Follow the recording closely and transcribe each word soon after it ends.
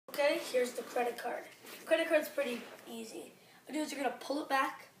here's the credit card. The credit card's pretty easy. What you do is you're going to pull it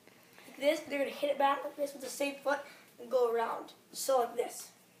back like this, and you're going to hit it back like this with the same foot and go around. So like this.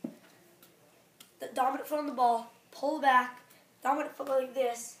 The dominant foot on the ball, pull back, dominant foot like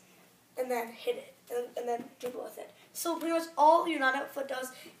this, and then hit it, and then dribble with it. So pretty much all your dominant foot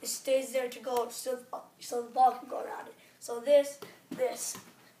does is stays there to go so the ball can go around it. So this, this,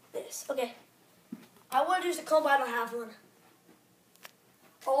 this. Okay. I want to use a comb, but I don't have one.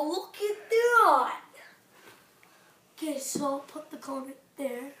 Oh, look at that! Okay, so I'll put the comb right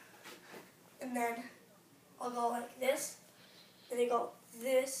there, and then I'll go like this, and then go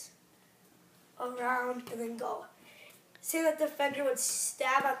this, around, and then go. Say that the defender would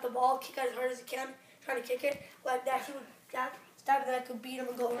stab at the ball, kick out as hard as he can, trying to kick it like that. He would stab, and then I could beat him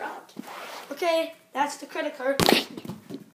and go around. Okay, that's the credit card.